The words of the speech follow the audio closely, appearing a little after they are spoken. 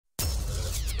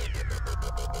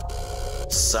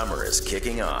Summer is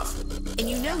kicking off. And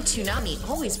you know Toonami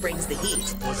always brings the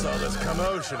heat. What's all this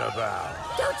commotion about?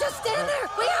 Don't just stand there!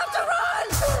 We have to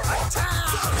run!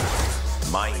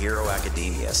 Attack! My Hero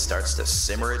Academia starts to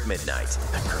simmer at midnight.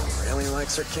 That girl really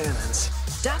likes her cannons.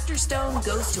 Dr. Stone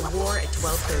goes to war at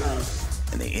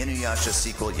 12:30. And the Inuyasha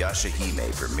sequel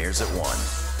Yashahime premieres at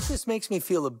 1. This makes me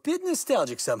feel a bit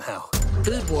nostalgic somehow.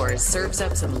 Food Wars serves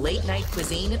up some late-night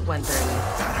cuisine at 1:30.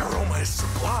 That aroma is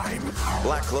sublime.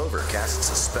 Black Clover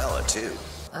casts a spell at 2.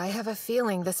 I have a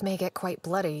feeling this may get quite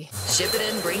bloody.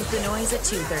 Shippuden brings the noise at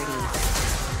 2:30.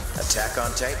 Attack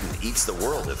on Titan eats the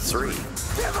world at 3.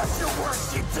 Give us your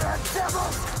worst, you damn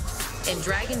devils! And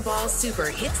Dragon Ball Super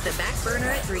hits the back burner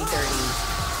at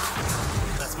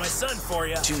 3:30. That's my son for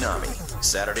you. Toonami,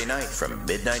 Saturday night from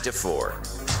midnight to 4.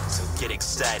 So get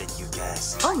excited, you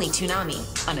guys. Only Toonami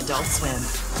on Adult Swim.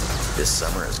 This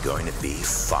summer is going to be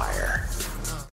fire.